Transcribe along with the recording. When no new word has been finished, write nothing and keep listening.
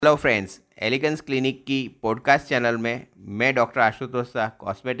Hello friends, elegance clinic की podcast channel में मैं doctor Ashutosh Shah,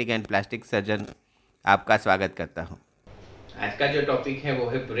 cosmetic and plastic surgeon, आपका स्वागत करता हूं। आज का जो टॉपिक है वो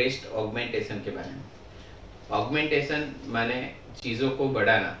है ब्रेस्ट ऑगमेंटेशन के बारे में। ऑगमेंटेशन माने चीज़ों को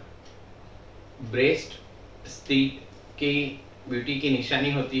बढ़ाना। ब्रेस्ट स्त्री की ब्यूटी की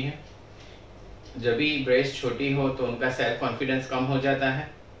निशानी होती है। जब भी ब्रेस्ट छोटी हो तो उनका सेल्फ कॉन्फिडेंस कम हो जाता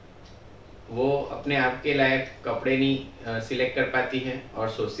है, वो अपने आप के लायक कपड़े नहीं सिलेक्ट कर पाती है और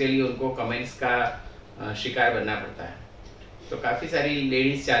सोशली उनको कमेंट्स का शिकार बनना पड़ता है। तो काफ़ी सारी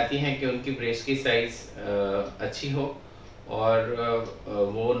लेडीज़ चाहती हैं कि उनकी ब्रेस्ट की साइज़ अच्छी हो और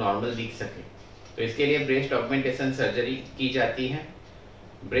वो नॉर्मल दिख सके। तो इसके लिए ब्रेस्ट ऑगमेंटेशन सर्जरी की जाती है।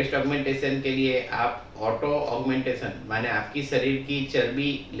 ब्रेस्ट ऑगमेंटेशन के लिए आप ऑटो ऑगमेंटेशन माने आपकी शरीर की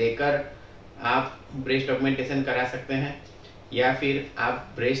चर्बी लेकर आप ब्रेस्ट ऑगमेंटेशन करा सकते हैं, या फिर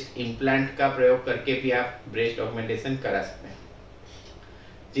आप ब्रेस्ट इम्प्लांट का प्रयोग करके भी आप ब्रेस्ट ऑगमेंटेशन करा सकते हैं।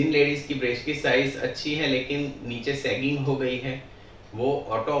 जिन लेडीज़ की ब्रेस्ट की साइज़ अच्छी है लेकिन नीचे सैगिंग हो गई है, वो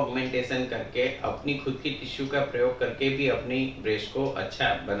ऑटो ऑगमेंटेशन करके अपनी खुद की टिश्यू का प्रयोग करके भी अपनी ब्रेस्ट को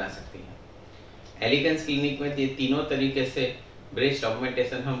अच्छा बना सकती हैं। एलिगेंस क्लिनिक में ये तीनों तरीके से ब्रेस्ट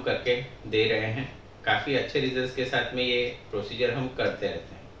ऑगमेंटेशन हम करके दे रहे हैं। काफ़ी अच्छे रिजल्ट्स के साथ में ये प्रोसीजर हम करते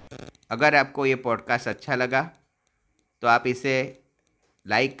रहते हैं। अगर आपको ये पॉडकास्ट अच्छा लगा तो आप इसे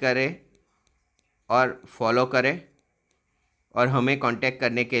लाइक करें और फॉलो करें, और हमें कांटेक्ट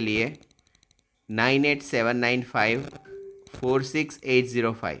करने के लिए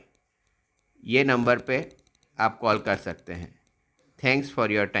 9879546805 ये नंबर पे आप कॉल कर सकते हैं। Thanks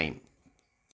for your time.